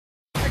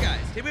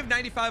Today we have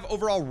 95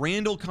 overall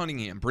Randall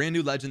Cunningham, brand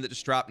new legend that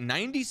just dropped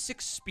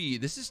 96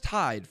 speed. This is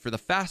tied for the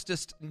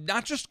fastest,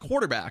 not just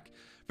quarterback,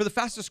 for the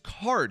fastest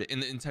card in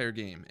the entire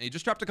game. And he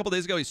just dropped a couple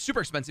days ago. He's super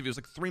expensive. He was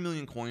like 3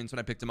 million coins when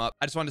I picked him up.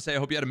 I just wanted to say I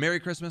hope you had a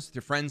Merry Christmas with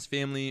your friends,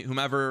 family,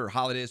 whomever, or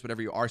holidays,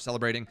 whatever you are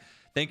celebrating.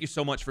 Thank you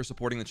so much for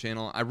supporting the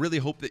channel. I really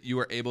hope that you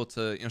are able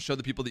to, show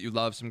the people that you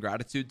love some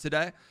gratitude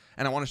today.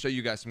 And I want to show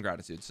you guys some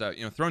gratitude. So,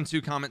 throw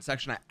into comment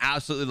section. I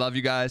absolutely love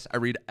you guys. I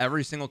read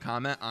every single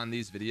comment on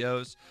these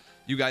videos.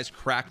 You guys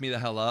crack me the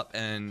hell up.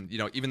 And,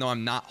 even though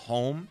I'm not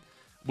home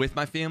with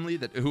my family,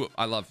 who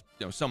I love,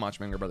 so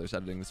much. Manger Brothers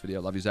editing this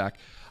video. Love you, Zach.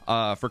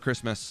 For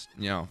Christmas,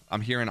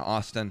 I'm here in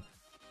Austin.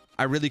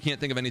 I really can't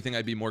think of anything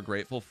I'd be more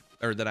grateful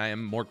or that I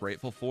am more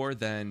grateful for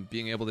than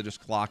being able to just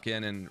clock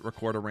in and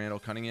record a Randall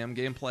Cunningham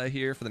gameplay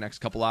here for the next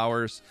couple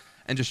hours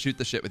and just shoot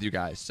the shit with you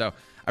guys. So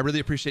I really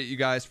appreciate you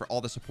guys for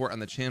all the support on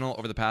the channel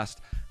over the past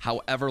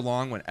however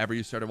long, whenever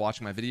you started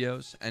watching my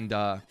videos. And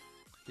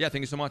yeah,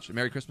 thank you so much.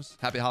 Merry Christmas.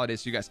 Happy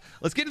holidays to you guys.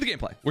 Let's get into the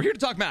gameplay. We're here to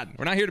talk Madden.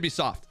 We're not here to be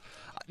soft.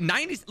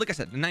 90, like I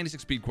said,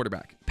 96 speed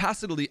quarterback.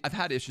 Pass it elite. I've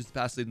had issues with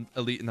pass it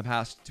elite in the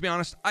past. To be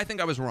honest, I think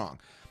I was wrong.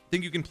 I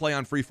think you can play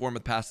on freeform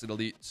with pass it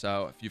elite.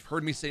 So if you've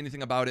heard me say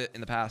anything about it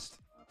in the past,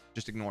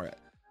 just ignore it.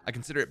 I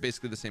consider it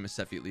basically the same as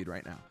set feet lead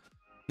right now.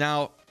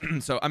 Now,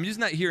 so I'm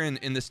using that here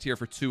in this tier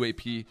for 2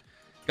 AP.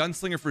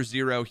 Gunslinger for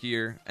 0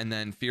 here, and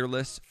then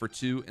Fearless for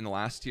 2 in the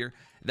last tier.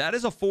 That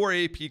is a 4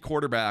 AP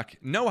quarterback.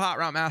 No Hot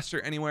Route Master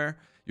anywhere.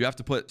 You have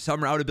to put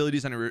some route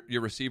abilities on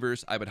your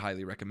receivers. I would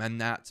highly recommend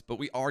that. But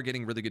we are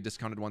getting really good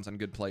discounted ones on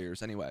good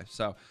players anyway.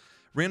 So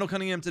Randall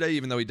Cunningham today,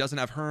 even though he doesn't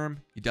have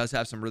Herm, he does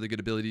have some really good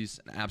abilities.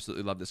 And I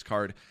absolutely love this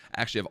card.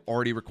 I actually have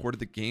already recorded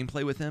the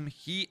gameplay with him.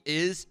 He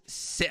is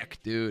sick,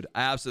 dude.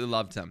 I absolutely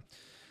loved him.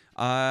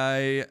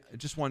 I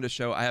just wanted to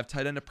show I have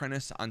tight end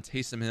apprentice on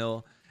Taysom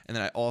Hill. And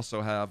then I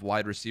also have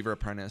wide receiver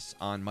apprentice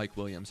on Mike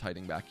Williams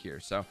hiding back here.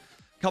 So a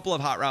couple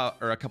of hot route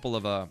or a couple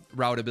of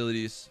route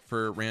abilities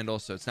for Randall.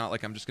 So it's not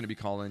like I'm just going to be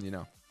calling,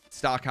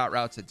 stock hot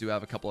routes. I do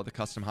have a couple of the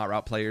custom hot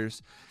route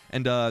players.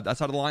 And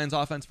that's out of the Lions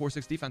offense,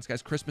 4-6 defense,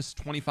 guys. Christmas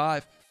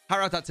 25. Hot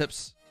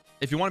route.tips.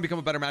 If you want to become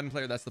a better Madden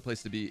player, that's the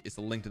place to be. It's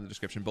the link to the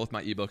description. Both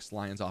my ebooks,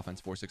 Lions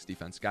offense, 4-6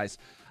 defense, guys.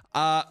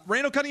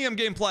 Randall Cunningham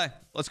gameplay.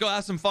 Let's go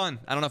have some fun.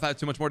 I don't know if I have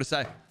too much more to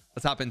say.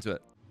 Let's hop into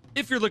it.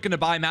 If you're looking to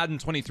buy Madden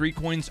 23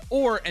 coins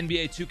or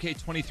NBA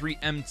 2K23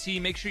 MT,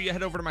 make sure you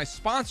head over to my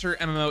sponsor,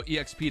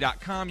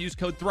 MMOEXP.com. Use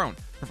code THRONE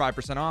for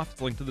 5% off.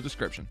 It's linked to the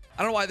description.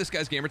 I don't know why this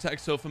guy's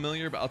gamertag's so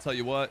familiar, but I'll tell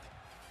you what.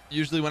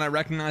 Usually when I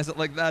recognize it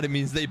like that, it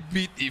means they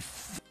beat the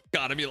f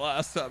out of me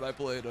last time I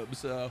played him.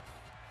 So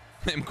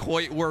I'm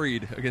quite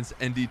worried against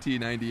NDT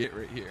 98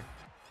 right here.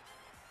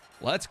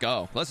 Let's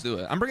go. Let's do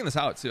it. I'm bringing this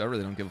out too. I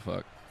really don't give a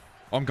fuck.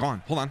 Oh, I'm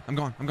gone. Hold on. I'm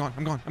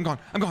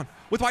gone.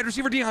 With wide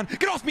receiver Dion.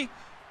 Get off me.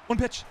 One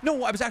pitch.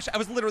 No, I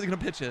was literally going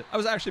to pitch it. I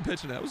was actually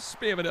pitching it. I was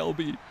spamming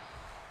LB.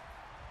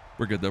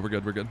 We're good, though. We're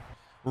good.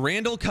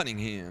 Randall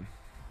Cunningham.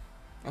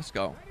 Let's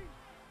go.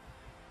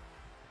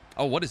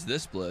 Oh, what is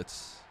this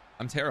blitz?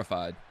 I'm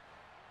terrified.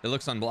 It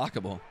looks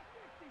unblockable.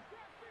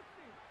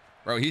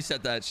 Bro, he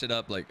set that shit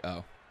up like,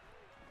 oh.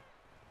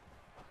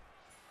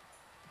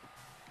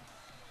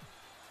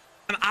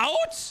 I'm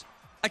out?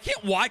 I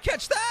can't why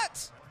catch that?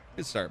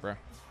 Good start, bro.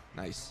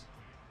 Nice.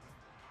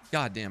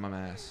 God damn, I'm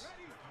ass.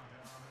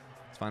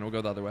 Fine, we'll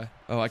go the other way.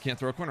 Oh, I can't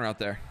throw a corner out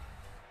there.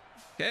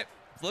 Okay,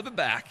 flip it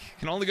back.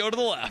 Can only go to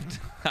the left.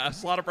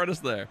 Slot apprentice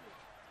there.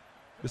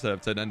 Guess I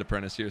have tight end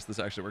apprentice here, so this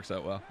actually works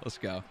out well. Let's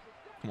go.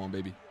 Come on,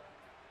 baby.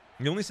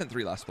 You only sent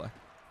 3 last play.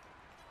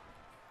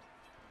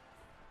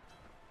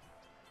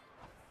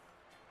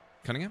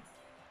 Cunningham?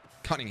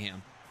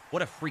 Cunningham.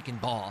 What a freaking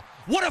ball.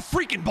 What a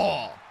freaking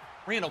ball.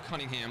 Randall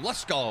Cunningham.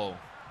 Let's go.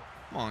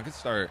 Come on, good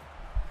start.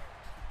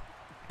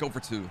 Go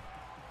for 2.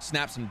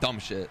 Snap some dumb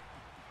shit.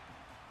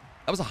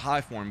 That was a high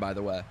form, by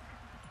the way.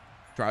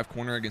 Drive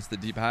corner against the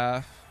deep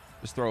half.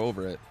 Just throw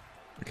over it.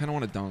 I kind of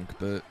want to dunk,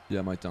 but yeah,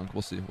 I might dunk.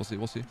 We'll see.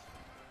 We're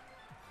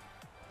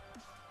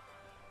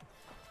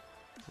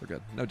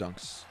good. No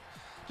dunks.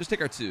 Just take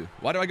our 2.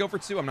 Why do I go for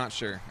 2? I'm not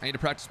sure. I need to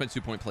practice my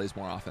 2-point plays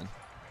more often.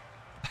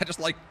 I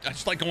just like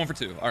going for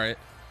 2. All right.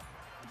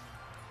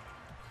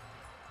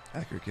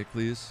 Accurate kick,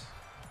 please.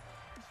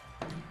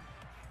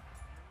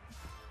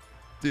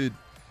 Dude.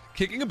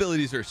 Kicking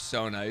abilities are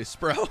so nice,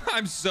 bro.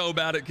 I'm so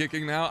bad at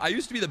kicking now. I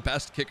used to be the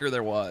best kicker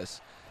there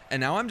was.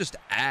 And now I'm just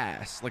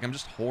ass. Like, I'm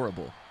just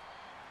horrible.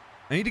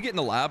 I need to get in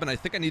the lab, and I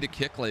think I need to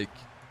kick, like...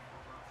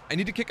 I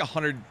need to kick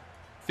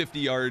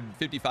 150-yard,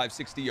 55,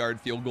 60-yard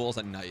field goals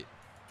at night.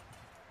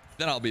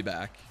 Then I'll be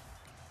back.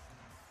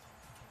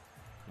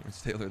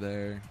 There's Taylor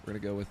there. We're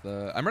going to go with...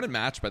 I'm running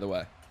match, by the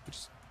way, which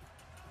is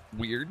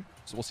weird.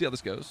 So we'll see how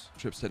this goes.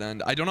 Trips to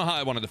end. I don't know how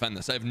I want to defend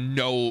this. I have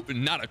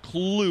not a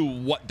clue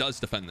what does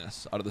defend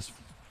this out of this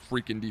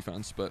freaking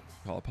defense, but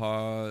call a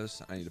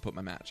pause. I need to put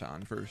my match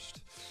on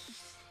first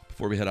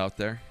before we head out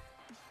there.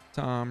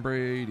 Tom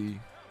Brady.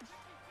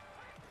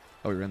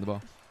 Oh, we ran the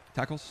ball.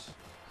 Tackles.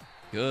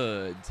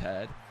 Good,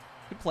 Ted.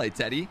 Good play,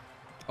 Teddy.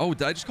 Oh,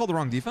 did I just call the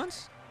wrong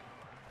defense?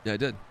 Yeah, I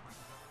did.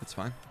 That's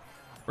fine.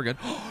 We're good.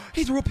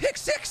 He threw a pick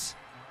six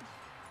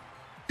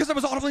because I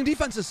was audibling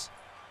defenses.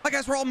 My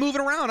guys were all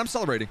moving around. I'm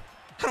celebrating.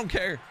 I don't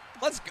care.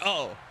 Let's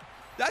go.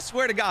 I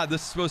swear to God,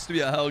 this is supposed to be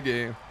a hell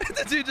game.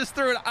 The dude just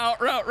threw an out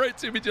route right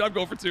to me, dude. I'm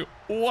going for 2.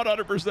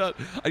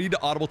 100%. I need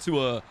to audible to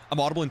a. I'm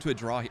audible into a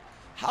draw.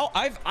 How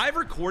I've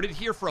recorded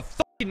here for a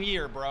fucking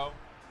year, bro.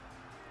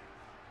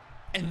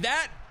 And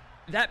that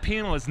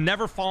panel has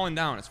never fallen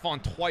down. It's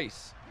fallen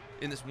twice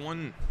in this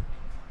one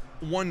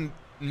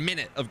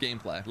minute of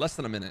gameplay. Less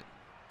than a minute.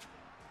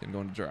 I'm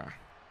going to draw.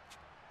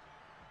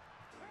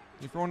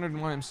 If you're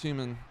wondering why I'm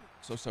seeming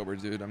so sober,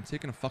 dude, I'm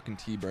taking a fucking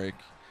tea break.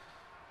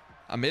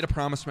 I made a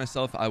promise to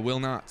myself. I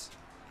will not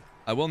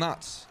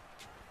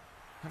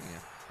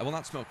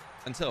smoke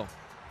until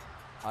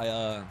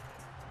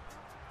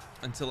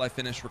I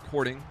finish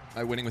recording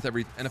my winning with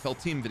every NFL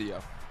team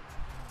video,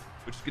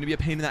 which is going to be a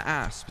pain in the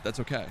ass, but that's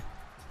okay.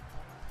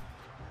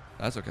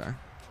 That's okay.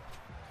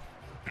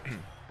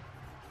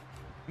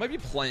 Might be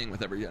playing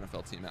with every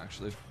NFL team,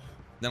 actually.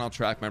 Then I'll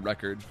track my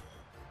record.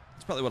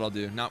 That's probably what I'll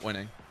do. Not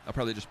winning. I'll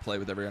probably just play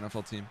with every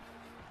NFL team.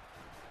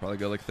 Probably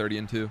go like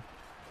 30-2.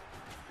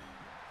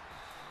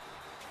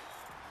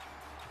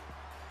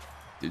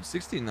 Dude,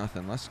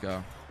 16-0. Let's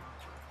go.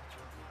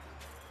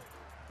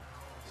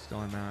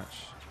 Still in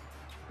match.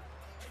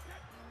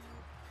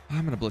 I'm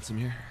going to blitz him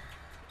here.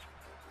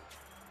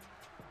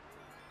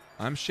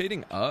 I'm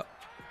shading up.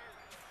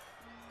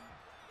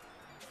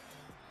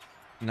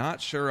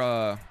 Not sure.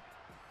 I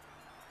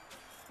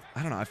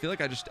don't know. I feel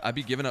like I'd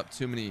be giving up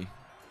too many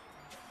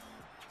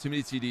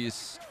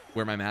TDs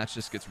where my match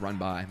just gets run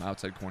by my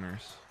outside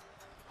corners.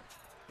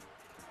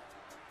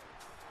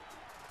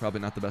 Probably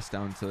not the best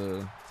down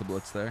to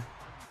blitz there.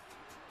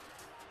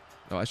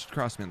 Oh, I should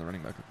cross man the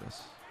running back with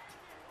this.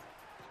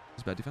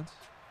 Is bad defense?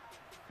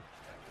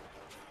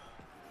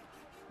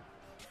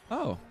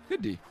 Oh,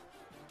 good D.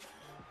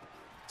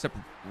 Except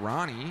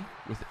Ronnie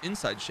with the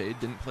inside shade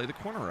didn't play the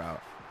corner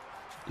route.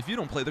 If you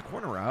don't play the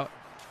corner route,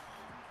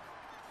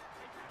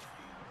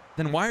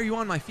 then why are you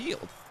on my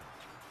field?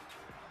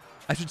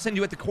 I should send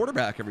you at the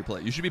quarterback every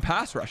play. You should be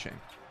pass rushing.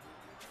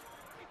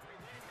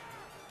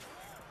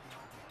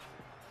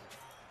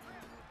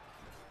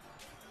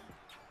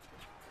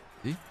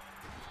 See?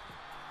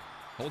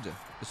 Told you.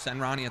 Just send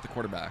Ronnie at the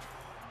quarterback.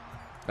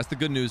 That's the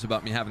good news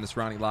about me having this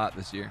Ronnie lot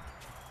this year.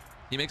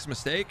 He makes a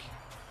mistake,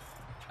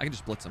 I can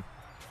just blitz him.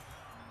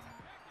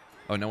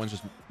 Oh,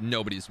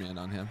 nobody's man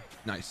on him.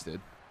 Nice,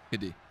 dude. Good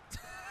D.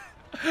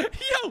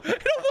 Yo,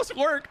 it almost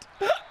worked.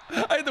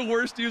 I had the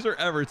worst user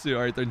ever, too.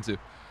 All right, 3-2.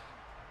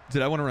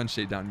 Dude, I want to run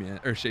shade down man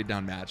or shade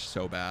down match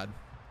so bad.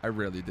 I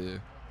really do.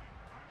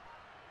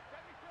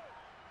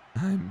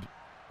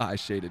 I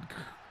shaded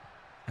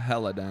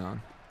hella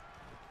down.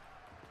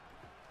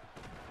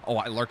 Oh,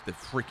 I lurked the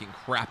freaking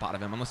crap out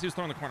of him. Unless he was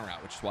throwing the corner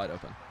out, which is wide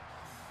open.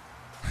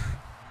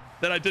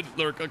 Then I didn't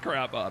lurk the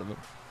crap out of him.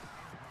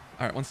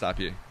 All right, one stop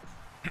here.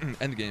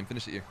 End the game.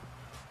 Finish it here.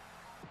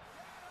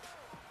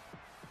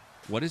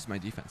 What is my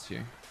defense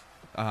here?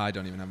 I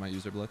don't even have my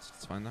user blitz.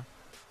 It's fine, though.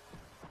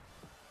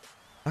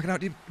 Knock it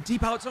out.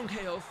 Deep out zone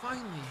KO.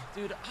 Finally.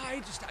 Dude,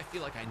 I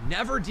feel like I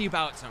never deep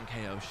out zone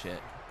KO shit.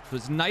 It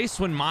was nice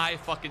when my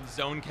fucking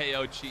zone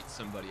KO cheats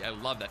somebody. I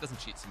love that. It doesn't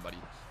cheat somebody,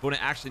 but when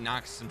it actually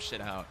knocks some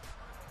shit out.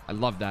 I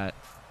love that.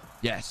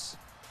 Yes.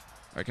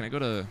 All right, can I go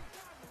to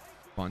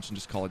bunch and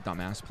just call it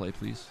dumbass play,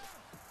 please?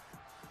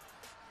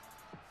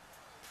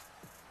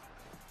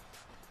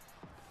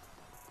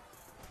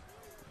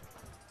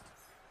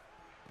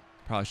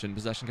 Probably shouldn't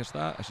possession catch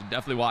that. I should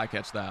definitely Y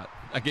catch that.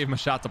 I gave him a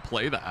shot to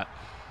play that.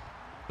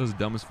 That was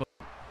dumb as fuck.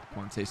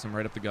 Come on, taste him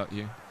right up the gut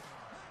here.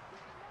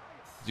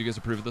 Do you guys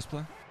approve of this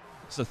play?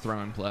 It's a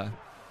throw-in play.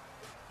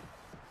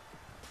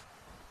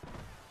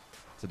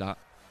 It's a dot.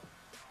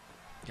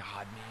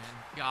 God, man.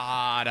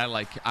 God, I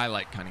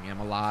like Cunningham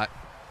a lot.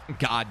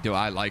 God, do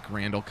I like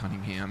Randall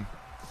Cunningham.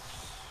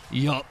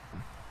 Yup.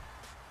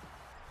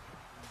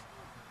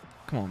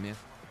 Come on, man.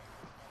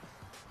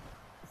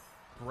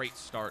 Great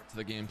start to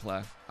the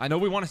gameplay. I know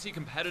we want to see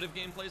competitive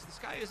gameplays. This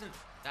guy isn't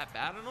that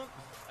bad.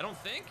 I don't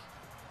think.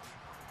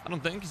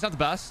 He's not the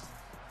best.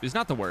 He's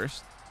not the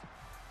worst.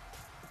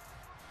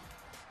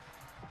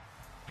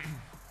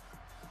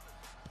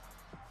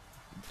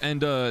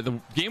 And the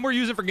game we're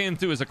using for game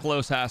 2 is a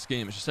close-ass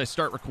game. It's just I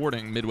start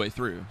recording midway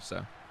through,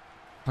 so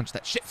punch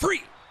that shit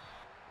free.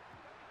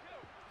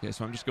 Okay,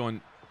 so I'm just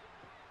going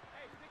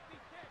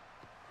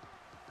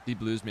deep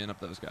blues man up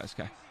those guys.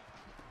 Okay,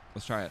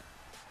 let's try it.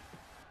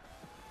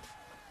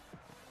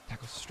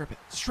 Tackle, strip it,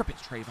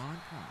 Trayvon. Come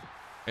on.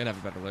 I gotta have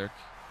a better lyric.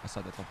 I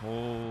saw that the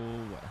whole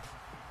way.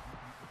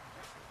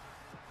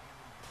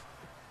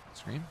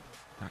 Scream,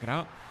 knock it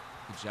out.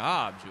 Good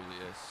job,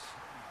 Julius.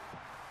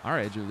 All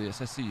right,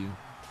 Julius, I see you.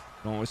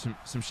 Going with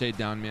some shade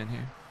down, man,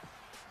 here.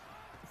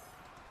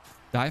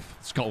 Dive.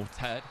 Let's go,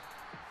 Ted.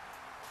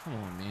 Come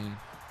on, man.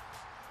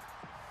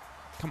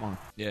 Come on.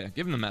 Yeah,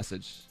 give him the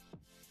message.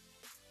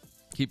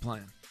 Keep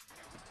playing.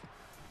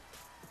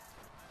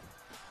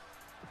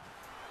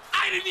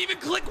 I didn't even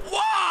click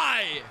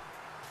Y!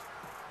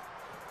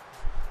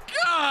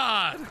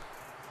 God!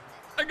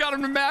 I got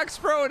him to max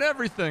pro and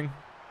everything.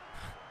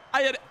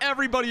 I had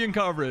everybody in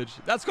coverage.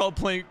 That's called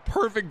playing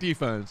perfect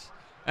defense.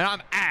 And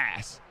I'm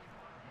ass.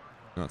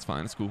 No, it's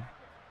fine. It's cool.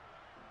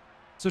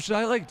 So should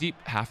I like deep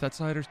half that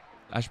side, or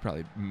I should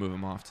probably move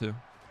him off too?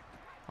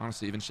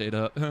 Honestly, even shade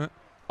up.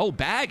 Oh,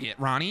 bag it,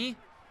 Ronnie.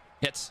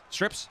 Hits.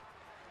 Strips.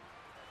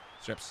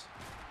 Strips.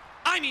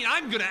 I mean,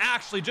 I'm going to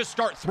actually just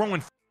start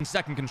throwing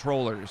second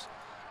controllers.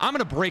 I'm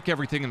going to break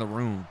everything in the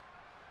room.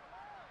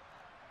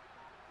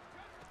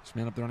 Just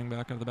man up the running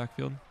back out of the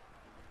backfield.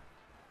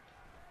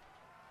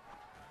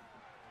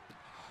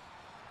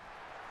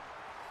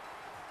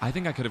 I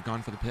think I could have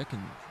gone for the pick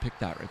and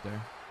picked that right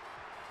there.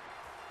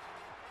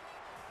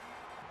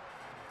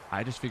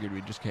 I just figured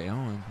we'd just KO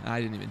him.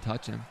 I didn't even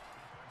touch him.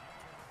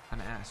 I'm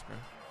ass, bro.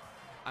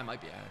 I might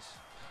be ass.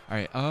 All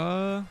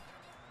right.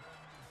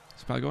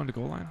 He's probably going to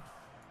goal line.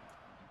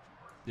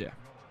 Yeah.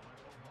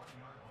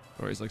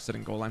 Or he's like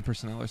setting goal line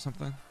personnel or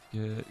something.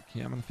 Get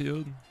Cam on the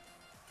field.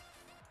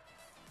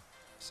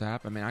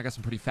 Sap. I mean, I got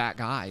some pretty fat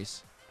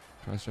guys.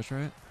 Try to stretch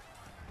right.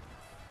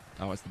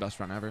 Oh, it's the best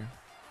run ever.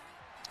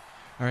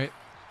 All right.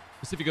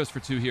 Let's see if he goes for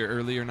 2 here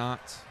early or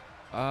not.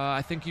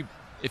 I think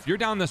if you're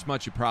down this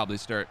much, you got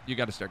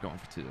to start going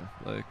for 2.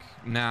 Like,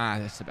 nah,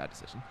 that's a bad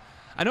decision.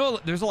 I know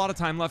there's a lot of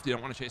time left. You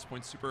don't want to chase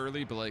points super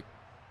early, but like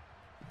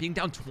being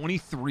down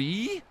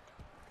 23,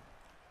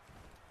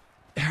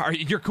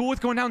 you're cool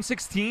with going down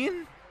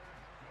 16?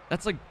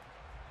 That's like,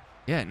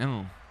 yeah,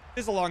 no.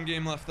 There's a long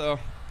game left though.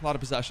 A lot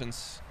of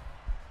possessions.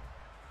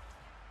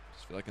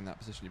 Just feel like in that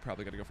position, you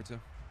probably got to go for 2.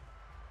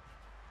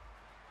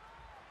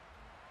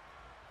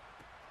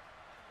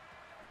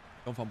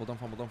 Don't fumble, don't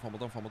fumble, don't fumble,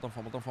 don't fumble, don't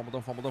fumble, don't fumble,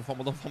 don't fumble, don't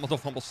fumble, don't fumble, don't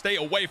fumble. Stay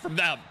away from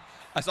them.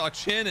 I saw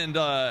Chin and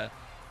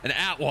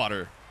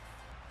Atwater.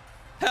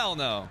 Hell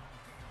no.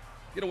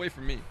 Get away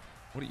from me.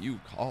 What are you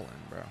calling,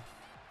 bro?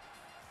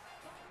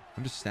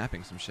 I'm just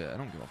snapping some shit. I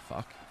don't give a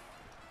fuck.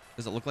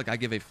 Does it look like I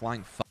give a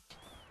flying fuck?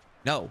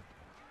 No.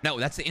 No,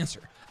 that's the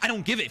answer. I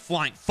don't give a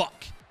flying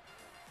fuck.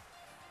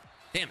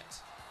 Damn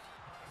it.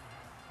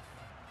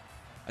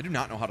 I do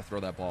not know how to throw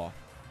that ball.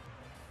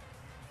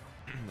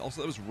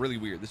 Also, that was really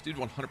weird. This dude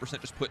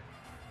 100% just put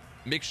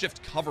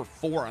makeshift cover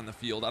 4 on the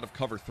field out of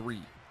cover 3.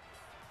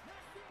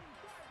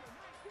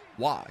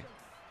 Why?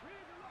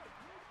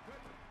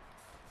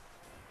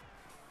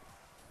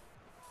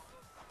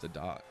 It's a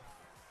dot.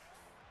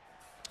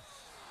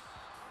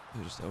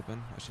 It just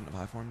open. I shouldn't have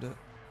high formed it.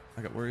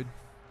 I got worried.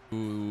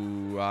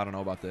 Ooh, I don't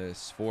know about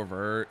this. 4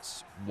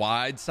 verts.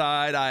 Wide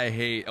side. I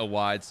hate a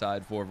wide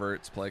side 4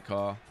 verts play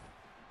call.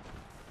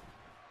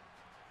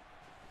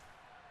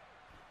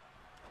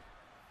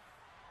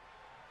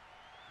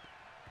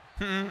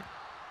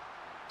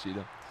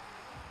 Cheetah.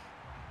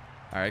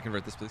 All right,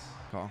 convert this, please.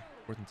 Call.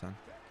 4th and 10.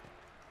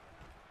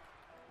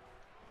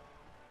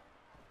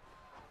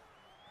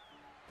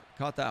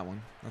 Caught that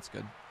one. That's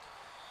good.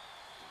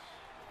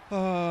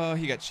 Oh,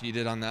 he got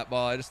cheated on that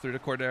ball. I just threw to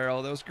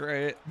Cordero. That was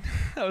great.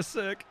 That was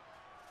sick.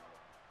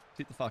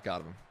 Cheat the fuck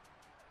out of him.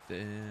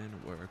 Then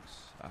works.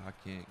 I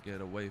can't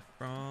get away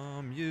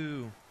from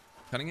you.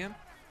 Cunningham?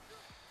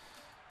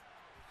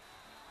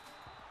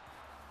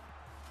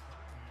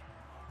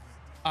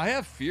 I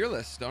have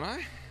Fearless, don't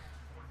I?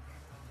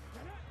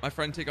 My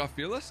friend take off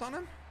Fearless on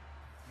him?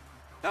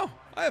 No,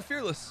 I have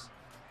Fearless.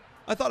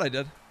 I thought I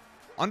did.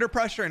 Under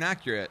pressure and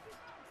accurate.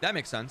 That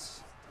makes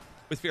sense.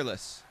 With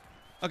Fearless.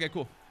 Okay,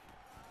 cool.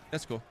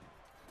 That's cool.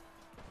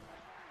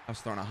 I was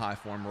throwing a high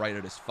form right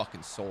at his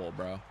fucking soul,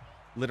 bro.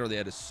 Literally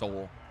at his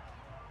soul.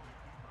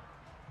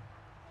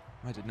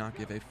 I did not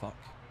give a fuck.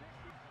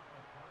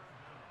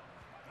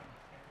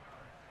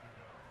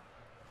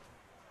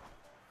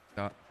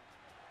 Dot.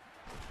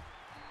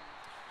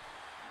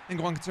 And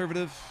go on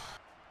conservative.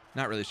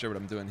 Not really sure what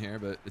I'm doing here,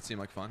 but it seemed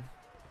like fun.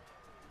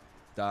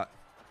 Dot.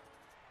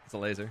 It's a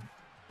laser.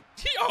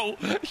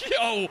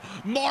 Yo,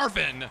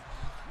 Marvin.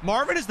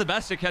 Marvin is the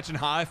best at catching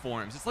high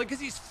forms. It's like because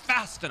he's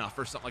fast enough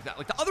or something like that.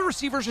 Like the other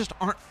receivers just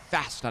aren't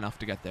fast enough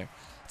to get there.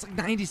 It's like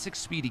 96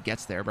 speed he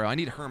gets there, bro. I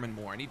need Herman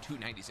more. I need 2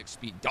 96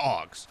 speed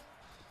dogs.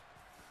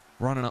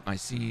 Running up my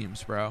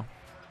seams, bro.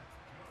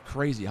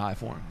 Crazy high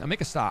form. Now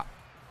make a stop.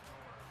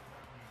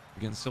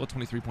 Again, still a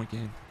 23-point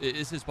game. It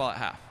is his ball at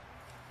half.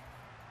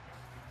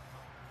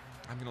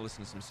 I'm going to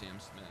listen to some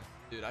CMs, man.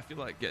 Dude, I feel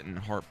like getting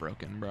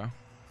heartbroken, bro.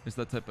 It's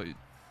that type of...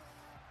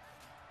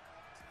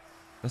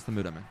 That's the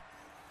mood I'm in.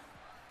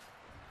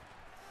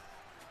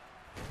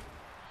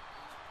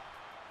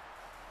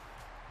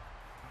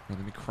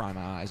 Let me cry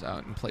my eyes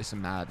out and play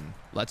some Madden.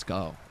 Let's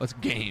go. Let's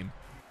game.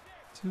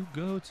 To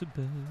go to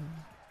bed.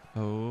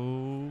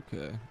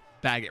 Okay.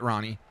 Bag it,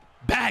 Ronnie.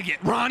 Bag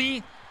it,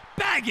 Ronnie.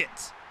 Bag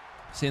it.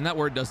 Saying that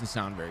word doesn't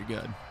sound very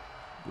good.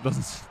 It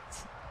doesn't.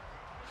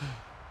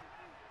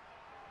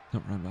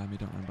 Don't run by me.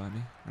 Don't run by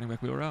me. Running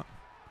back wheel route.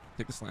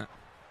 Take the slant.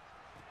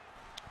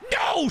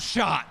 No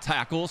shot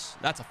tackles.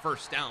 That's a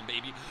first down,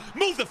 baby.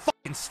 Move the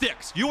fucking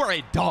sticks. You are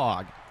a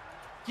dog.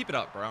 Keep it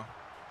up, bro.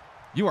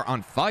 You are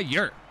on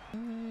fire.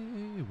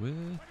 Stay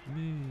with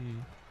me.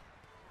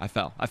 I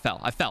fell.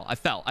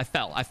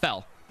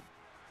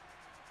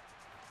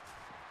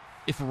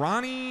 If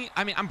Ronnie,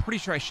 I mean, I'm pretty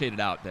sure I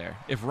shaded out there.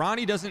 If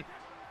Ronnie doesn't,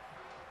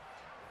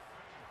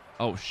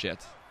 oh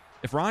shit.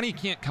 If Ronnie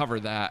can't cover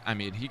that, I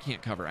mean, he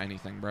can't cover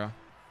anything, bro.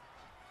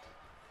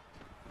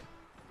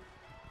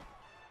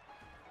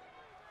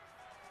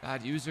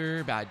 Bad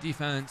user, bad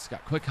defense,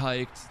 got quick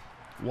hiked,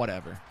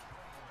 whatever.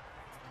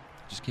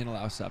 Just can't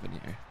allow 7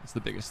 here. That's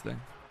the biggest thing.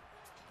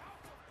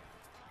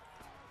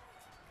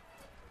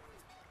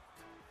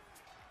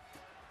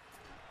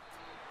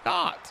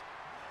 Not.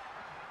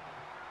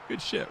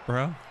 Good shit,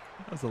 bro.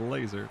 That was a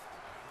laser.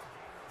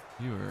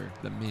 You are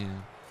the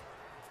man.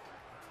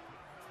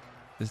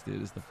 This dude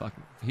is the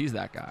fucking... He's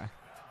that guy.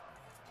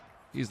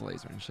 He's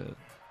lasering shit.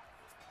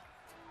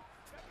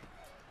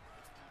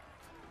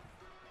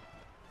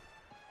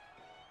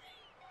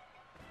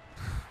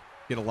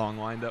 Get a long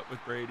wind up with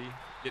Brady.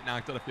 Get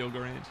knocked out of field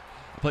goal range.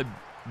 I played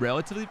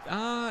relatively...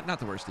 not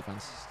the worst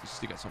defense.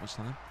 Just you got so much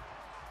time.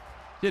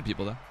 He had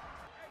people, though.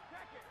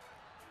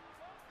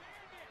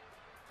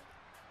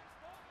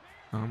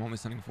 I'm only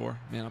sending 4.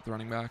 Man up the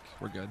running back.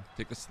 We're good.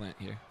 Take the slant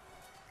here.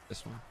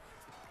 This one.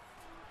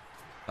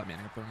 Thought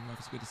manning up the running back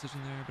was a good decision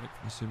there, but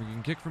I'm assuming he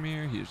can kick from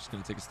here. He's just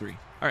going to take us 3.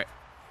 All right.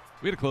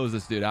 We got to close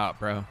this dude out,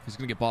 bro. He's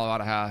going to get ball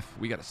out of half.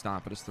 We got to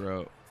stomp at his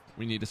throat.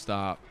 We need to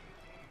stop.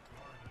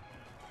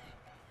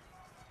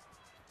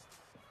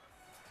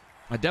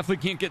 I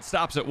definitely can't get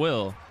stops at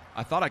will.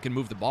 I thought I could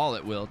move the ball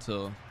at will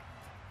till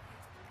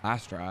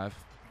last drive.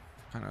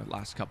 Kind of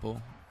last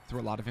couple. Threw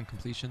a lot of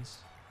incompletions.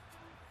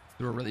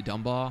 Threw a really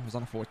dumb ball. Was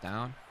on a 4th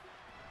down.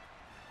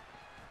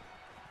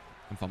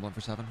 I'm fumbling for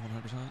 7,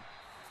 100%.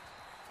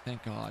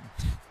 Thank God.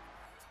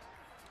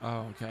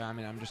 Oh, okay. I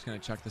mean, I'm just going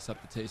to check this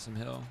up to Taysom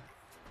Hill.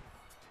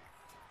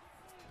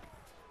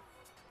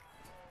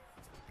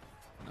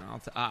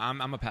 No, I'm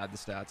going to pad the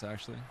stats,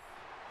 actually.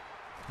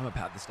 I'm going to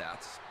pad the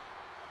stats.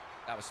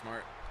 That was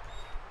smart.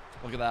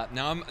 Look at that.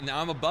 Now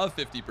I'm above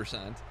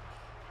 50%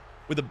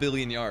 with 1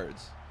 billion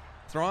yards.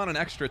 Throw on an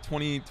extra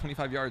 20,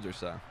 25 yards or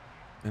so.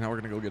 And now we're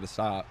going to go get a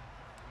stop.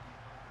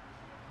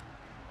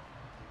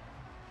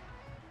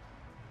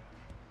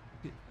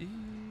 Get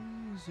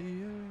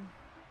easier.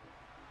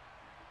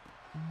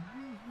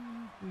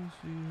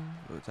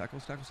 Oh,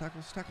 tackles.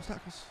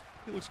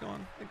 He looks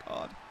gone. Thank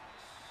God.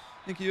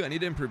 Thank you. I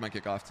need to improve my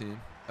kickoff team.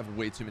 I have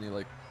way too many,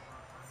 like,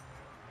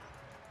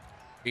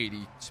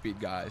 80 speed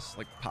guys,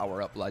 like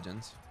power up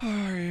legends. All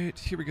right,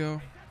 here we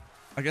go.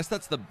 I guess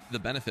that's the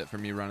benefit for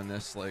me running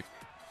this. Like,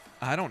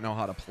 I don't know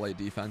how to play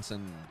defense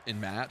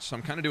in match, so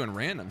I'm kind of doing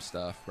random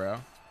stuff,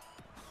 bro.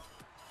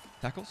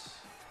 Tackles.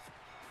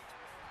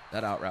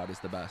 That out route is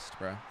the best,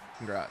 bro.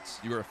 Congrats.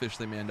 You are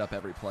officially manned up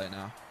every play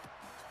now.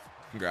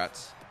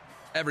 Congrats.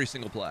 Every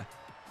single play.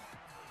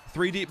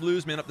 3 deep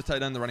blues, man up the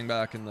tight end, the running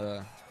back, in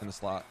the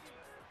slot.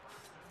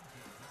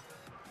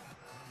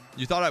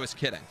 You thought I was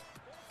kidding.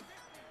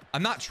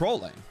 I'm not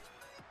trolling.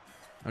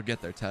 Oh,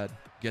 get there, Ted.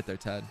 Get there,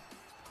 Ted.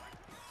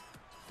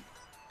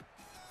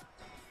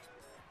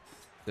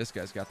 This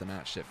guy's got the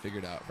match shit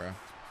figured out, bro.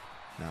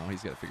 No,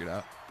 he's got it figured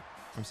out.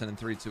 I'm sending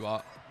 3 2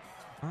 up.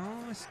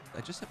 Oh,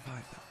 I just hit 5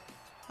 though.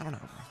 I don't know,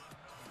 bro.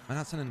 Am I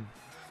not sending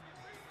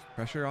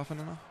pressure often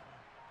enough?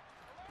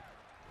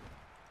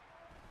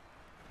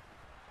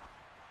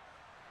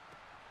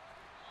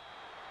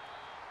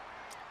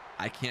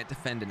 I can't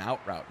defend an out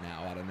route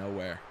now out of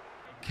nowhere.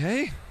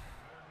 Okay.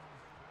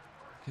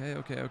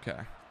 Okay.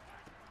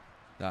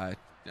 I'm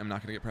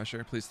not going to get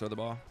pressure. Please throw the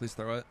ball. Please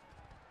throw it.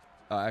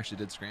 Oh, I actually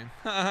did scream.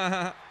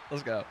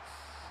 Let's go.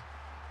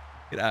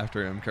 Get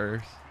after him,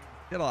 Curse.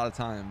 He had a lot of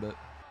time, but...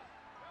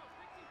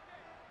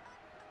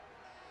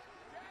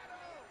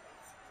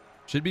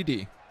 Should be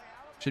D.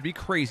 Should be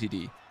crazy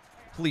D.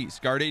 Please,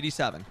 guard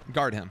 87.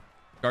 Guard him.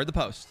 Guard the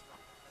post.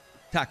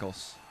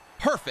 Tackles.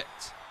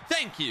 Perfect.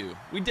 Thank you.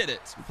 We did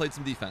it. We played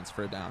some defense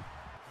for a down.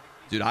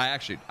 Dude, I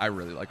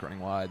really like running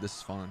wide. This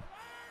is fun.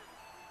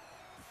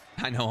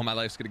 I know my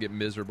life's going to get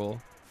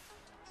miserable.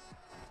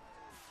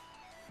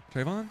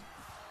 Trayvon?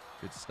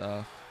 Good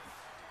stuff.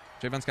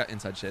 Trayvon's got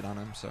inside shade on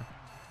him, so... You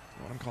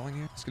know what I'm calling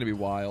here? It's going to be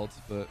wild,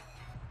 but...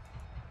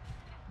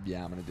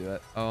 Yeah, I'm going to do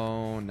it.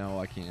 Oh, no,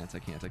 I can't.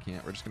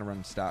 We're just going to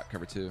run stat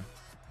cover 2.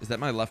 Is that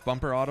my left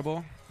bumper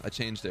audible? I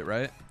changed it,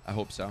 right? I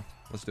hope so.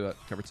 Let's do it.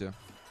 Cover 2.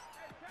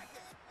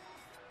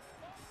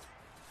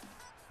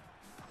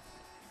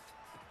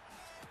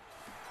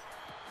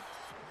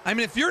 I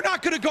mean, if you're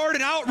not going to guard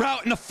an out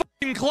route in a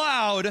fucking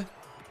cloud,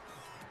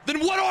 then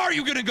what are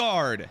you going to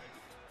guard?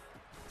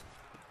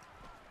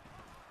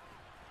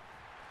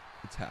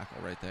 Good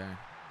tackle right there.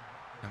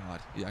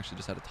 God, he actually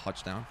just had a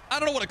touchdown. I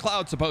don't know what a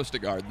cloud's supposed to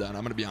guard then.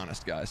 I'm going to be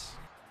honest, guys.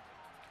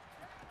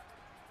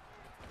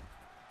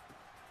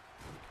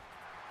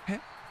 Okay.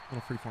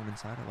 Little freeform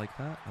inside. I like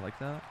that.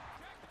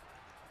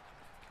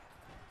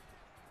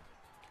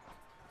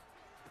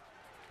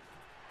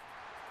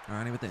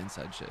 Alrighty with the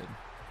inside shade.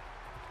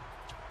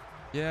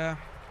 Yeah.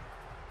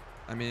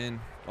 I mean,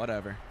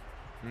 whatever.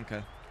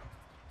 Okay.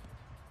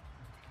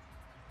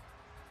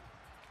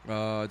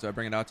 Do I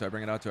bring it out? I'm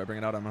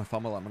gonna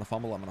fumble. I'm gonna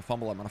fumble.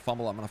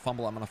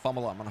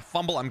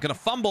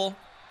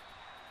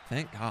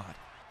 Thank God.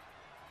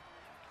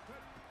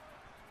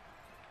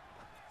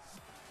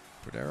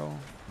 Cordero,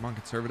 I'm on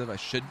conservative. I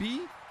should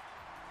be,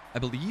 I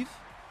believe.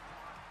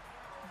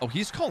 Oh,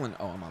 he's calling.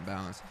 Oh, I'm on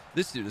balance.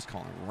 This dude is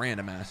calling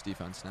random ass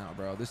defense now,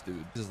 bro. This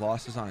dude is as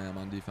lost as I am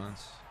on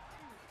defense.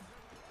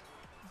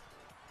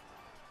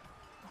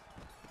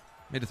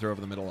 Made to throw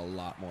over the middle a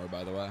lot more,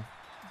 by the way.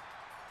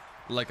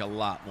 Like a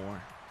lot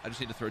more. I just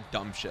need to throw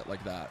dumb shit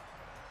like that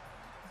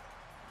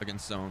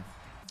against zone.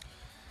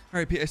 All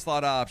right, PA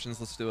slot options.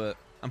 Let's do it.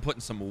 I'm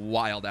putting some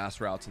wild ass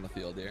routes on the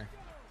field here.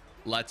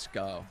 Let's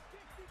go.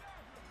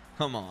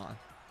 Come on.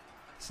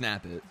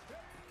 Snap it.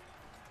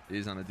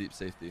 He's on a deep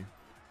safety.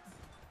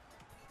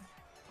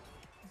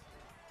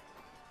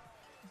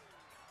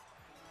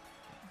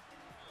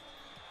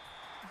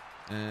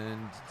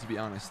 And to be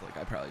honest, like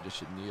I probably just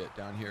should knee it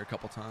down here a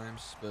couple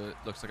times, but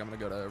looks like I'm going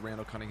to go to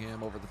Randall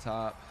Cunningham over the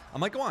top. I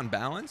might go on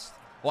balanced.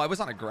 Well, I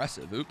was on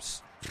aggressive.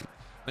 Oops.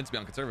 Meant to be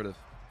on conservative.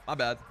 My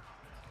bad.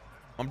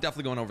 I'm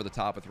definitely going over the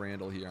top with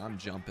Randall here. I'm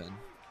jumping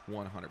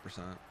 100%.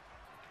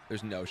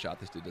 There's no shot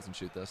this dude doesn't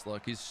shoot this.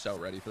 Look, he's so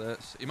ready for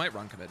this. He might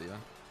run commit, yeah.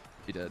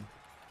 He did.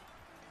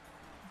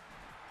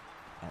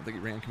 I don't think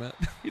he ran commit.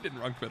 He didn't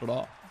run commit at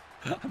all.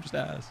 I'm just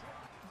ass.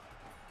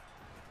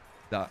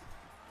 Dot.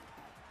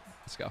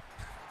 Let's go.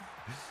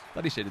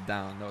 Thought he shaded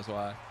down. That was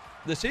why.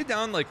 The shade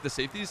down, like the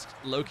safeties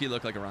low-key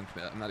look like a run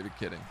commit. I'm not even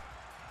kidding.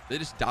 They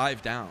just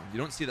dive down. You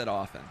don't see that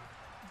often.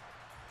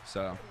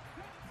 So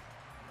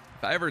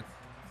if I ever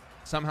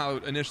somehow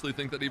initially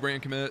think that he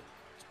ran commit,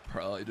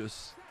 probably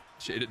just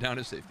shade it down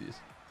his safeties.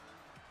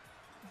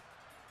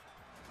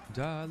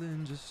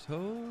 Darling, just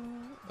hold.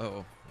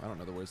 Oh, I don't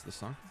know the words of this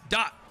song.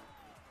 Dot.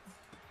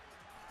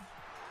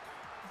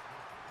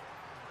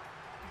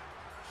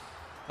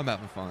 I'm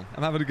having fun.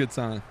 I'm having a good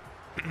time.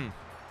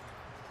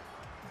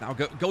 Now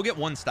go get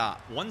one stop.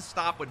 One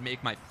stop would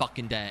make my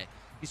fucking day.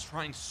 He's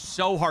trying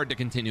so hard to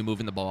continue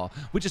moving the ball,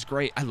 which is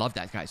great. I love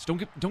that, guys. Don't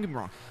get me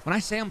wrong. When I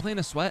say I'm playing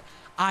a sweat,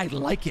 I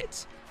like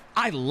it.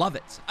 I love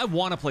it. I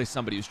want to play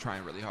somebody who's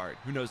trying really hard.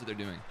 Who knows what they're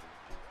doing?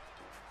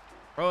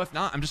 Bro, if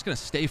not, I'm just going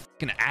to stay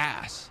fucking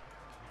ass.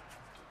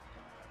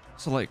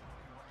 So, like,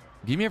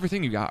 give me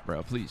everything you got,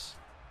 bro, please.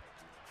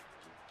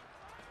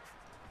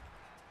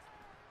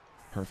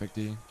 Perfect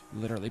D.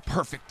 Literally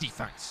perfect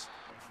defense.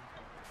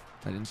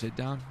 I didn't shade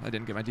down. I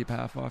didn't get my deep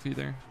half off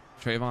either.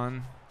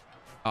 Trayvon.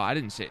 Oh, I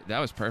didn't shade. That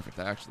was perfect,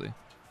 actually.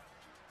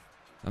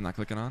 I'm not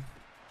clicking on.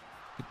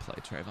 Good play,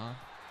 Trayvon.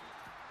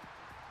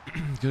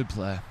 Good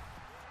play.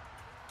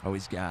 Oh,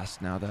 he's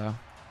gassed now, though.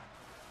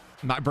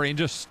 My brain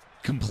just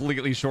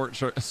completely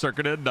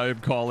short-circuited, and I am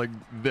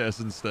calling this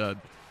instead.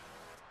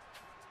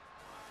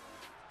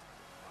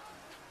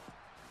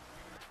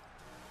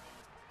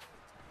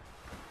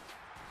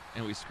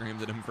 And we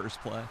screamed at him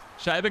first play.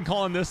 Should I have been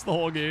calling this the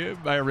whole game?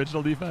 My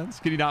original defense?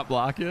 Can he not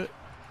block it?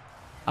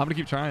 I'm gonna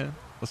keep trying.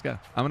 Let's go.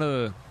 I'm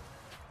gonna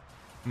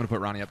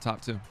put Ronnie up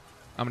top too.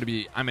 I'm gonna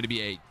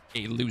be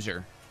a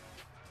loser.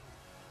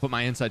 Put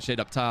my inside shade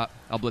up top.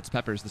 I'll blitz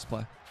Peppers this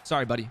play.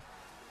 Sorry, buddy.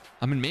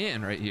 I'm in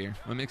man right here.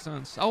 That makes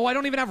sense. Oh, I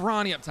don't even have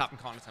Ronnie up top. I'm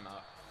calling a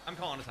timeout. I'm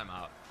calling a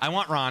timeout. I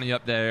want Ronnie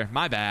up there.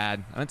 My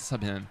bad. I meant to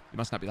sub him. He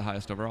must not be the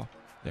highest overall.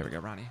 There we go,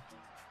 Ronnie.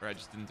 Or I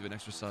just didn't do an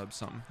extra sub.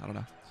 Something. I don't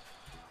know.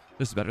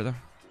 This is better, though.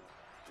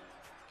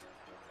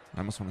 I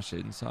almost want to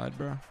shade inside,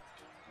 bro.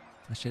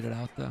 I shaded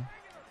out, though.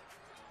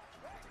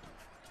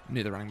 I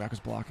knew the running back was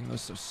blocking. That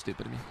was so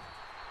stupid of me.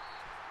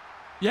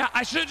 Yeah,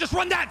 I should have just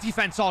run that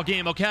defense all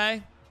game,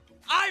 okay?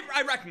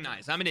 I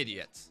recognize I'm an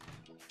idiot.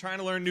 Trying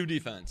to learn new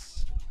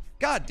defense.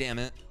 God damn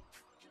it.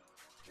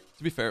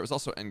 To be fair, it was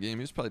also endgame. He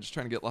was probably just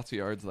trying to get lots of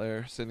yards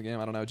there. Stay in the game.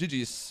 I don't know.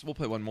 GG's. We'll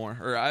play one more.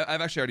 Or I've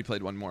actually already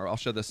played one more. I'll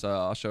show this.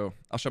 I'll show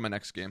my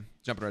next game.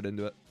 Jumping right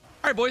into it.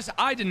 All right, boys,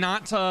 I did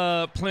not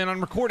plan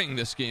on recording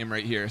this game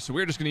right here, so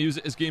we're just going to use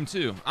it as game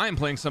 2. I am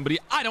playing somebody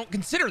I don't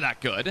consider that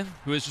good,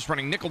 who is just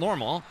running nickel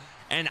normal,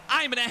 and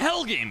I'm in a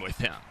hell game with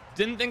him.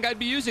 Didn't think I'd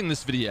be using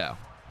this video,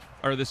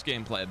 or this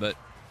gameplay, but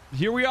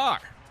here we are.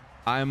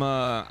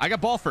 I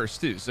got ball first,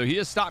 too, so he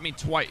has stopped me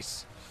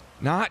twice.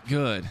 Not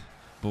good,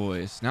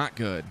 boys, not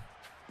good.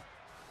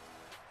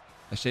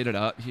 I shaded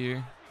up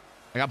here.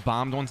 I got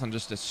bombed once on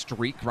just a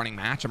streak running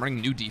match. I'm running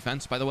new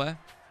defense, by the way.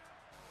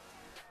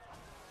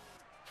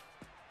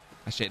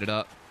 I shaded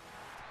up.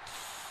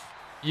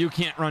 You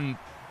can't run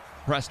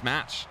pressed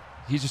match.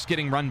 He's just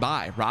getting run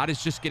by. Rod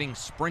is just getting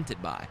sprinted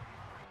by.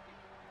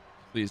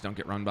 Please don't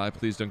get run by.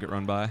 Please don't get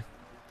run by.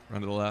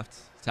 Run to the left.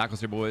 Tackles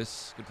here,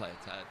 boys. Good play,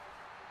 Ted.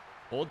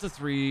 Hold to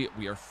 3.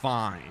 We are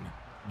fine.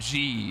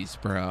 Jeez,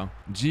 bro.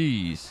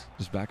 Jeez.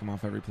 Just back him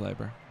off every play,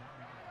 bro.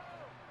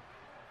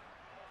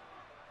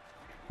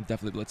 I'm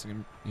definitely blitzing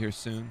him here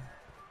soon.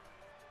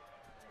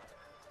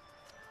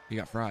 He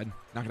got fried.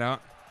 Knock it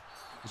out.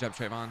 Good job,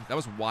 Trayvon. That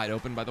was wide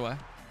open, by the way.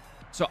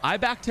 So I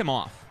backed him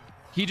off.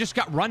 He just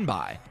got run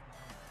by.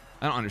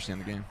 I don't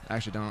understand the game. I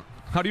actually don't.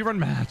 How do you run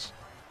match?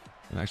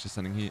 I'm actually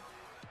sending heat.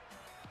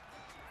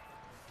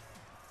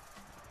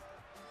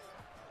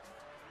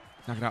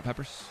 Knock it out,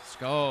 Peppers. Let's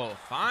go.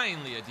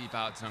 Finally, a deep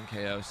out zone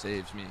KO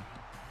saves me.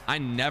 I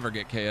never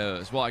get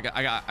KOs. Well, I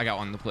got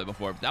one in the play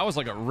before, but that was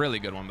like a really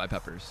good one by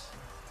Peppers.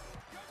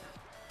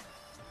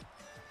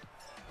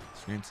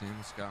 Screen team,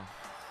 let's go.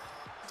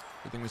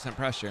 Good thing we sent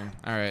pressure.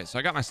 All right, so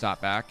I got my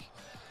stop back.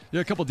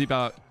 Yeah, a couple deep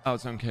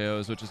outzone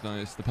KOs, which is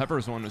nice. The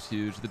Peppers one was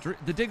huge.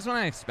 The Diggs one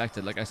I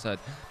expected, like I said.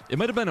 It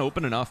might have been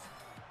open enough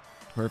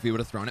where if he would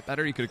have thrown it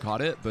better, he could have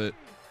caught it, but...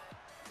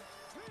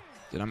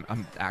 Dude,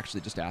 I'm actually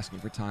just asking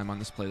for time on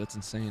this play. That's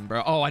insane,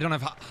 bro. Oh, I don't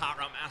have hot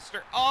route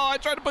master. Oh, I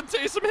tried to put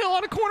Taysom Hill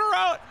on a corner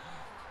route.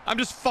 I'm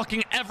just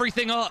fucking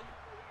everything up.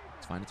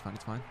 It's fine, it's fine,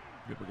 it's fine.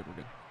 We're good, we're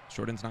good.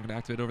 Short end's not going to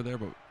activate over there,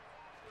 but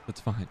that's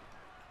fine.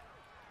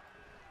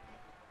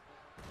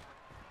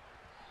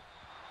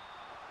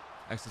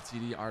 Exit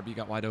TD, RB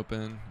got wide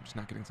open. I'm just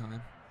not getting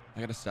time. I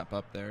got to step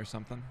up there or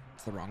something.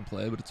 It's the wrong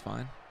play, but it's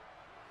fine.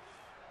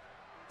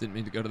 Didn't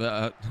mean to go to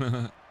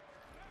that.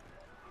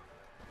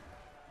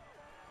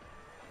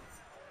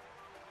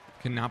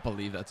 Cannot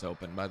believe that's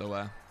open, by the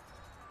way.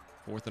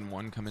 4th and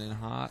 1 coming in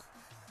hot.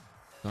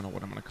 Don't know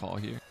what I'm going to call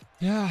here.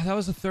 Yeah, that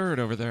was a third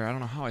over there. I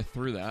don't know how I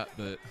threw that,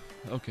 but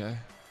okay.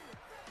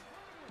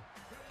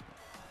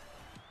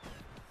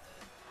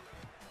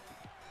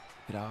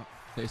 Get out.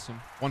 Face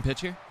him. One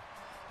pitch here.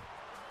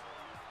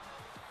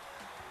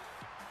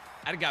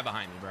 I had a guy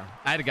behind me, bro.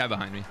 I had a guy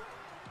behind me.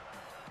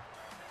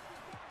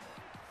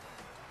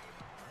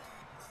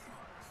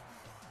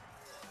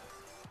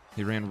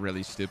 He ran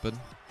really stupid.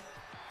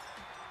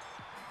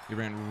 He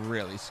ran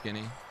really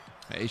skinny.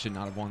 He should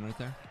not have won right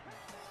there.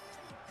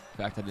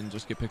 The fact I didn't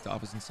just get picked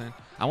off is insane.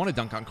 I want to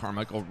dunk on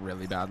Carmichael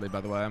really badly,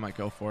 by the way. I might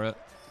go for it.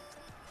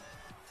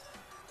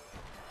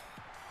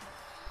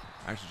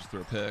 I actually just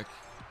threw a pick.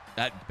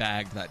 That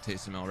bagged that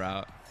Taysom Hill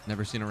route.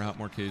 Never seen a route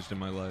more caged in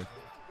my life.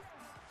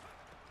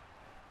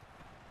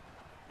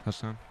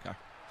 Touchdown. Okay.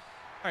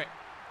 All right.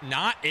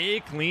 Not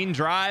a clean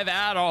drive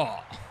at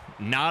all.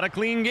 Not a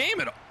clean game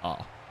at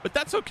all. But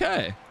that's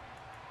okay.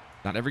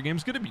 Not every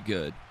game's going to be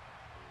good.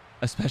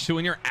 Especially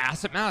when you're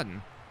ass at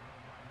Madden.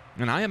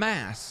 And I am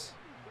ass.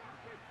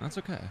 That's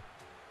okay.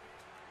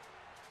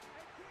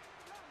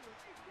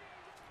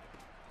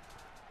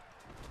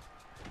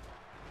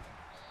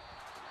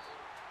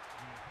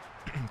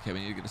 Okay, we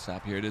need to get a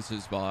stop here. It is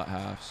his ball at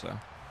half, so.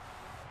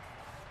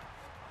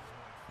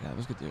 Yeah, it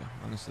was good deal.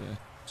 Honestly, I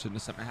shouldn't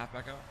have sent my half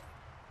back out.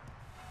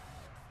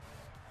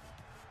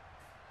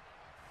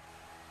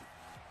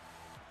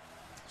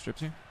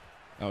 Strips here.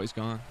 Oh, he's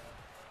gone.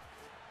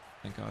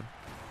 Thank God.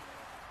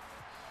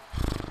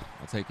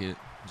 I'll take it.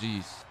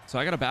 Jeez. So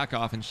I got to back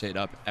off and shade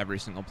up every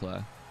single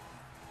play.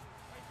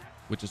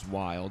 Which is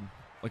wild.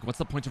 Like, what's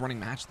the point of running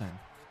match then?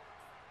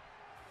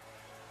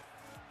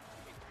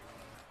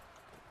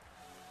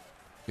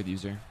 Good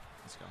user.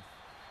 Let's go.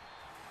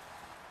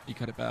 He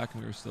cut it back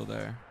and we were still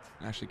there.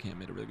 Actually, Cam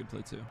made a really good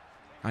play too.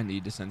 I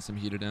need to send some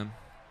heat at him.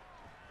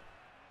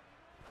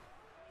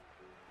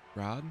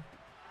 Rod?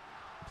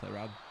 Play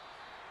Rod.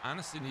 I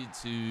honestly need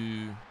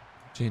to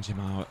change him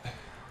out.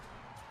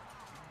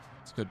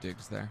 Let's go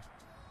Diggs there.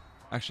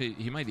 Actually,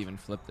 he might even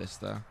flip this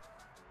though.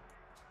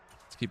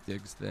 Let's keep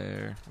Diggs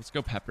there. Let's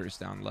go Peppers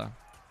down low.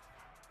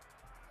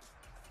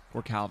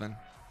 Or Calvin.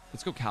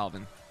 Let's go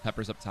Calvin.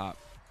 Peppers up top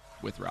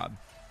with Rod.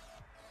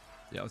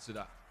 Yeah, let's do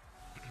that.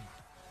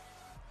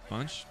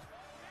 Bunch.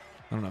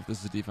 I don't know if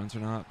this is defense or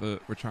not,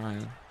 but we're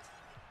trying.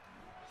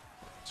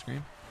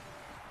 Screen.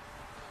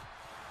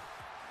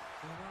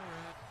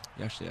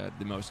 He actually had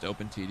the most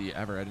open TD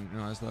ever. I didn't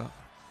realize that.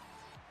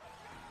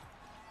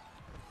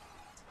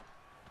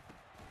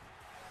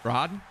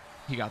 Rod,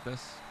 he got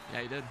this.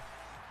 Yeah, he did.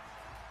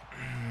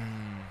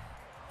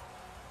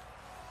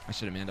 I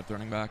should have manned up the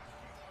running back.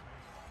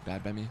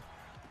 Bad by me.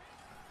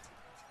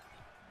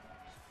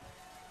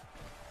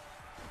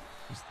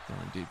 Just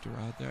throwing deep to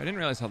Rod there. I didn't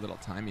realize how little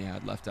time he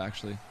had left,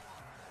 actually.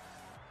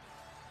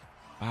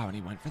 Wow, and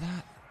he went for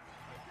that?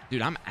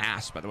 Dude, I'm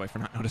ass, by the way, for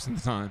not noticing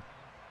the time.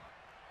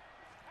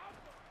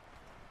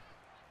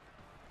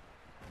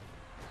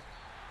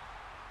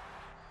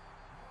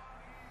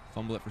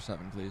 Fumble it for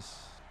 7, please.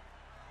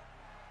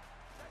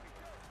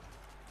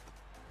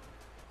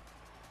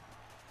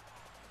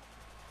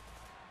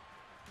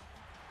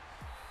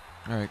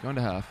 All right, going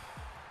to half.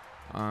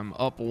 I'm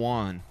up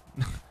 1.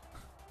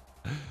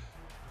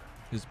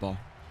 His ball.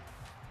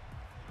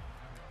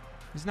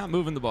 He's not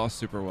moving the ball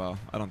super well,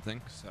 I don't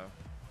think, so.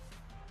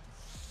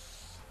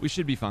 We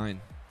should be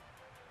fine.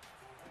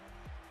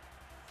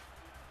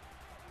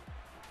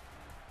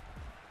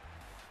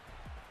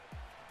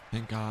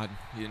 Thank God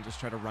he didn't just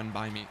try to run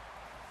by me. It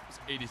was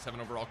 87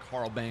 overall,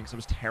 Carl Banks. I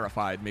was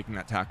terrified making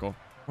that tackle.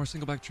 Or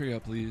single back trio,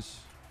 please.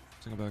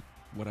 Single back,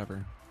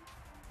 whatever.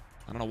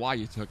 I don't know why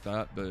you took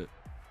that, but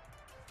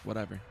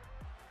whatever.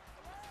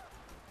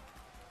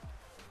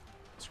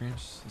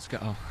 Screams. Let's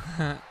go.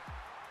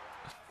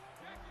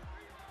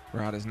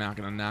 Rod is not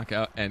going to knock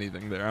out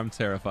anything there. I'm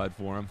terrified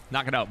for him.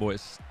 Knock it out,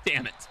 boys.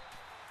 Damn it.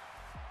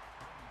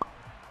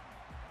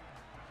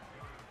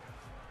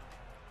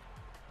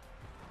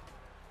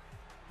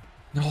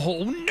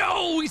 No,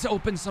 no, he's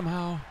open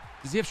somehow.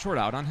 Does he have short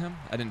out on him?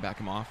 I didn't back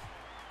him off.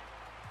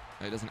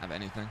 No, he doesn't have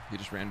anything. He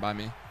just ran by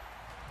me.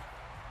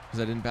 Because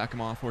I didn't back him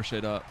off or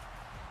shade up.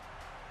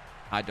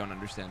 I don't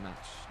understand match.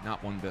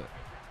 Not one bit.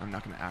 I'm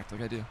not going to act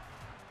like I do.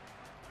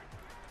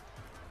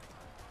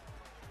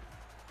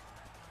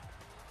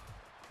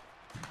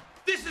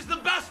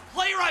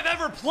 I've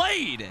ever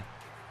played.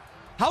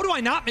 How do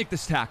I not make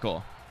this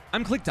tackle?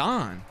 I'm clicked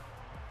on.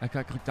 I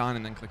got clicked on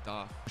and then clicked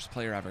off. Worst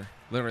player ever.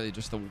 Literally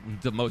just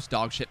the most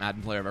dog shit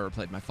Madden player I've ever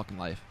played in my fucking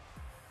life.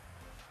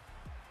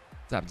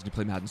 What happens when you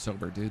play Madden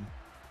sober, dude?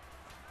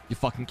 You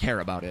fucking care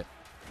about it.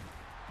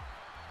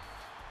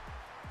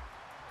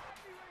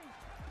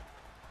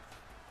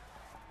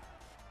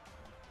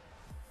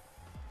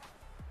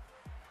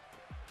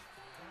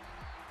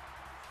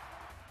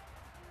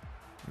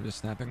 I'm just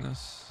snapping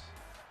this.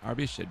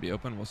 RB should be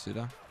open. We'll see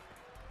though.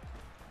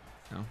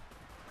 No.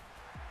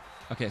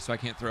 Okay, so I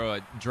can't throw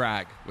a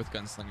drag with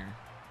Gunslinger.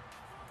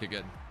 Okay,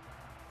 good.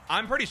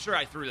 I'm pretty sure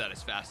I threw that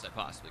as fast as I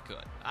possibly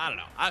could. I don't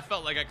know. I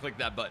felt like I clicked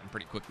that button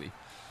pretty quickly.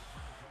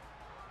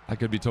 I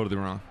could be totally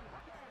wrong.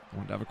 I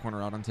wanted to have a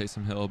corner out on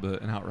Taysom Hill,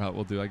 but an out route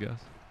will do, I guess.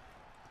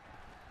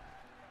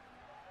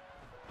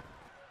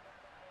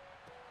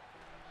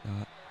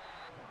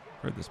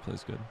 Heard this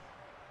play's good.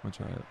 I'm gonna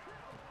try it.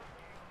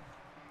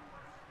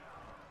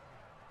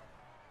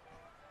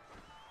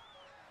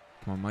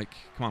 Come on, Mike.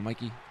 Come on,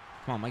 Mikey.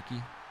 Come on,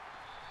 Mikey.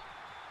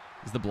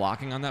 Is the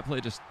blocking on that play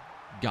just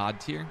God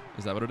tier?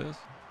 Is that what it is?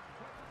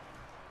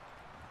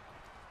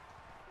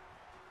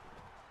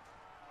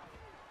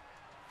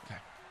 Okay.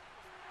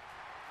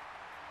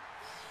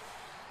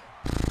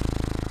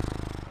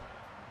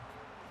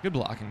 Good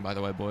blocking, by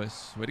the way,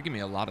 boys. Way to give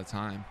me a lot of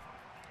time.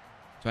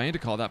 Do I need to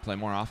call that play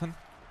more often?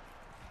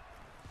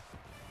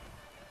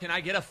 Can I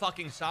get a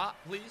fucking stop,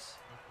 please?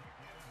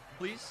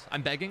 Please?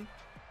 I'm begging.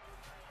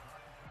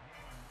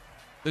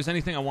 If there's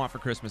anything I want for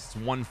Christmas, it's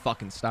one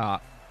fucking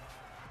stop.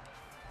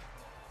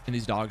 In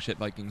these dog shit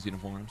Vikings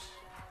uniforms.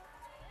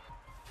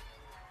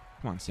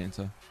 Come on,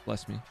 Santa.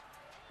 Bless me.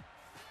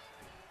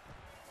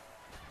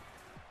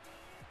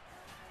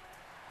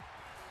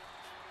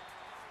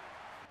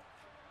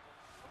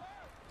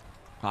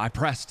 I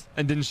pressed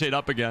and didn't shade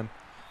up again.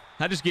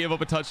 I just gave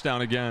up a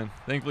touchdown again.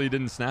 Thankfully, he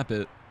didn't snap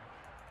it.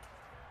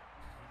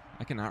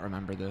 I cannot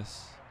remember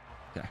this.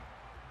 Okay.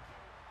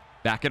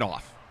 Back it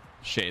off.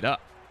 Shade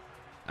up.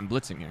 I'm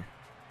blitzing here.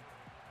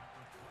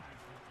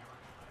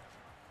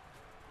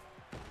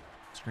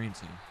 Screen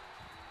team.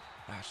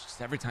 Gosh,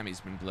 just every time he's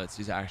been blitzed,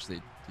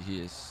 he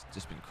has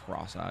just been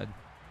cross-eyed.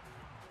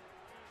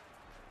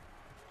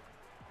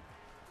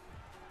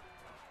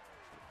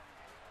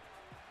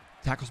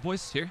 Tackles,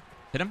 boys. Here.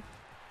 Hit him.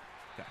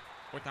 Okay.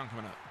 Fourth down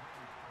coming up.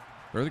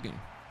 Throw the game.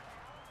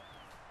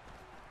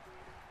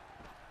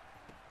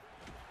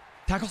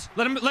 Tackles.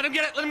 Let him get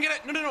it. Let him get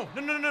it. No.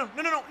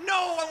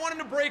 I want him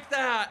to break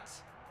that.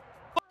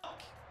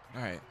 Fuck.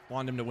 All right.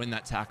 Want him to win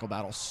that tackle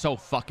battle so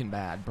fucking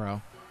bad,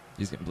 bro.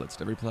 He's getting blitzed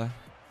every play.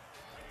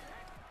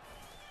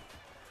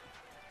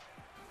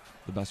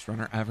 The best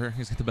runner ever.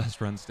 He's got the best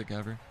run stick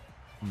ever.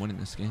 I'm winning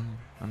this game.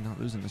 I'm not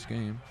losing this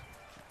game.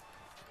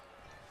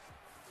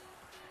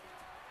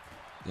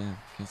 Yeah,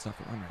 can't stop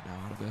the run right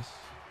now out of this.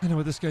 I know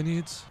what this guy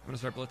needs. I'm gonna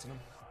start blitzing him.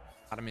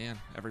 Out of man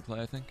every play,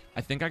 I think.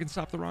 I think I can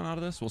stop the run out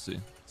of this. We'll see.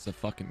 It's a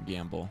fucking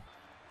gamble.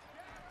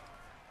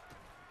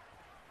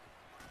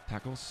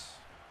 Tackles.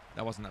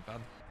 That wasn't that bad.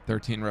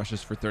 13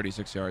 rushes for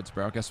 36 yards,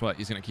 bro. Guess what?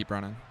 He's gonna keep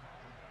running.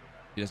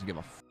 He doesn't give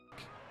a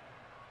fuck.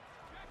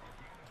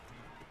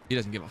 He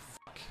doesn't give a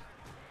fuck.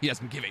 He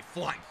doesn't give a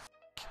flying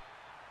fuck.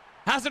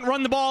 Hasn't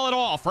run the ball at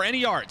all for any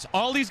yards.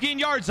 All he's gained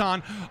yards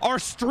on are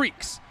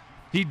streaks.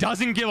 He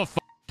doesn't give a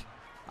fuck.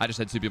 I just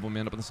had two people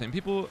man up on the same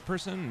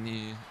person, and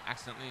he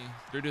accidentally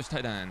threw to his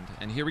tight end.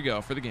 And here we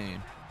go for the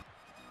game.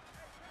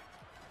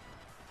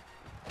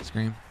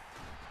 Scream.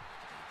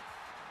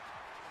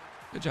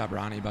 Good job,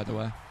 Ronnie, by the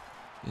way,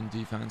 in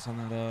defense on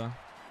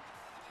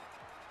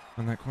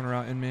that corner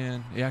out. And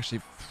man, he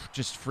actually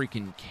just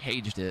freaking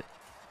caged it.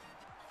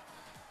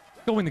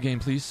 Go win the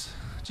game, please.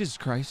 Jesus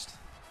Christ.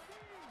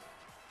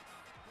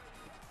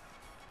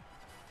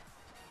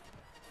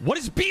 What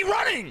is B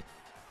running?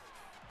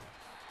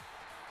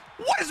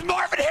 What is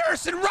Marvin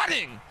Harrison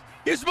running?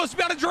 He was supposed to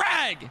be on a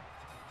drag.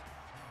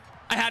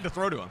 I had to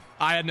throw to him.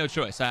 I had no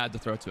choice. I had to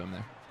throw to him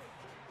there.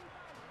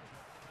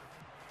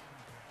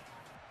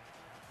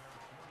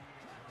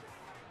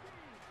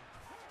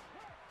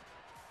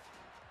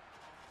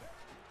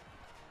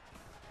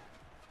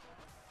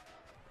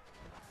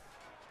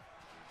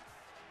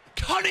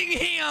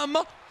 Cunningham!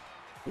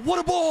 What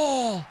a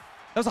ball!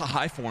 That was a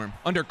high form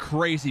under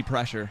crazy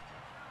pressure.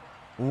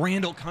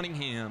 Randall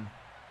Cunningham.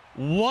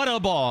 What a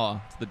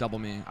ball. It's the double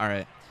me. All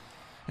right.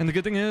 And the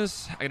good thing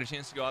is, I get a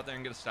chance to go out there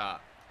and get a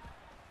stop.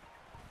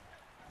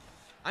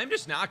 I'm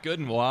just not good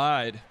and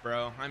wide,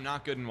 bro. I'm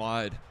not good and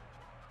wide.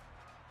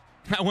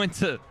 I went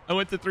to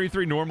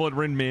 3-3 normal and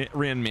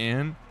ran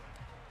man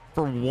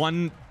for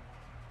one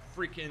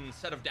freaking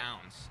set of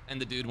downs, and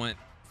the dude went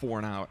 4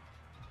 and out.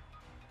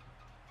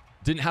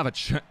 Didn't have a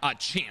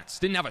chance.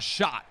 Didn't have a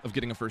shot of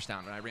getting a first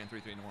down when I ran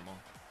 3-3 normal.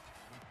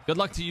 Good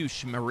luck to you,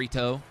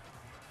 Schmarito.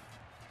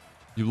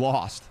 You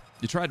lost.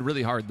 You tried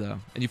really hard, though,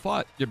 and you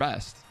fought your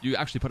best. You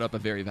actually put up a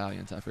very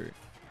valiant effort.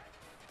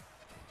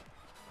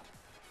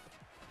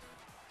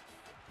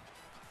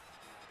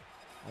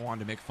 I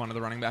wanted to make fun of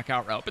the running back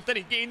out route, but then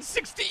he gained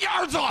 60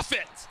 yards off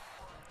it.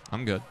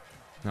 I'm good.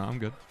 No, I'm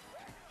good.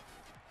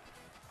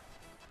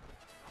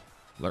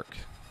 Lurk.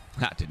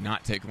 That did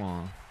not take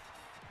long.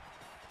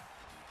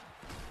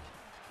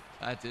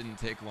 That didn't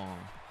take long.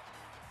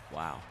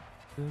 Wow.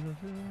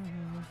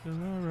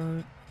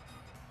 Alright.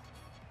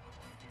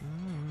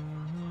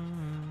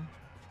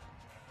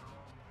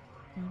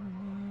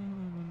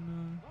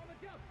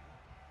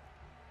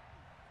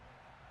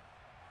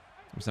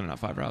 I'm sending out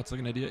 5 routes like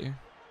an idiot here.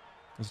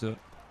 Let's do it.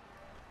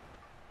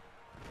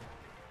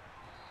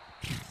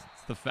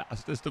 It's the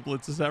fastest a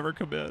blitz has ever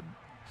come in.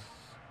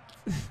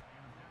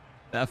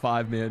 That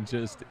 5-man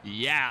just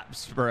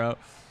yaps, bro.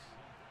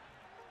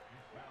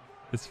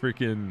 It's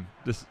freaking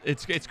just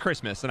it's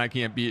Christmas and I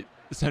can't beat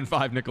send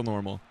 5 nickel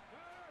normal.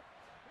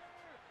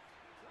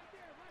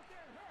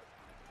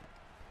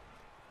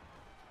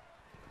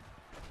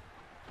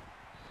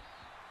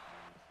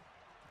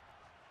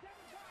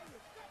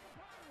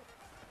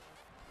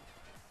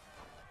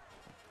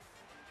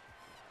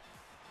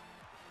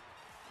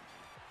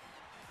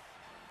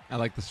 I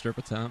like the strip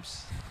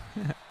attempts.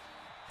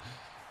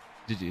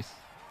 GG's.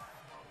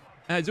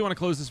 And I do want to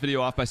close this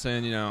video off by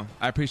saying, you know,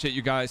 I appreciate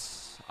you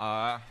guys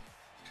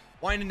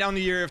winding down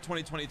the year of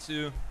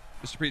 2022.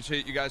 Just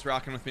appreciate you guys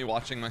rocking with me,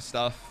 watching my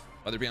stuff,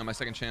 whether it be on my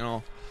second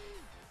channel.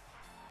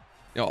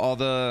 You know, all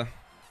the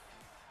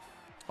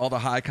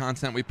high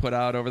content we put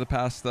out over the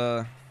past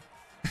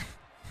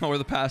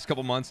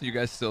couple months, you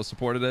guys still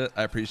supported it.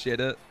 I appreciate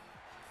it.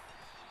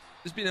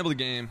 Just being able to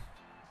game,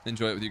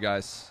 enjoy it with you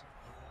guys.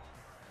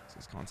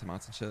 These content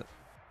mounts and shit.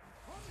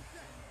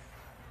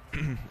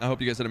 I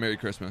hope you guys had a Merry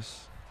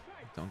Christmas.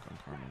 Dunk on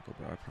Carmichael,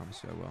 bro. I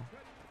promise you I will.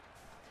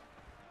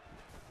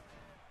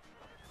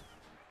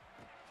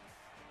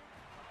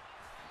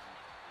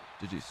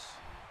 GG's.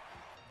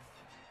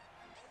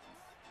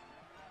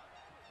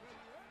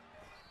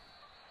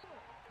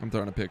 I'm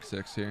throwing a pick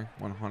 6 here.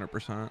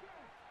 100%.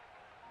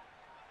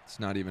 It's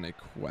not even a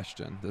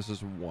question. This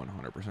is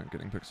 100%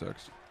 getting pick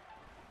 6.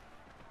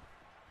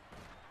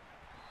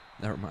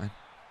 Never mind.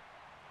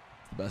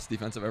 It's the best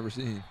defense I've ever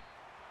seen.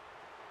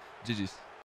 GG's.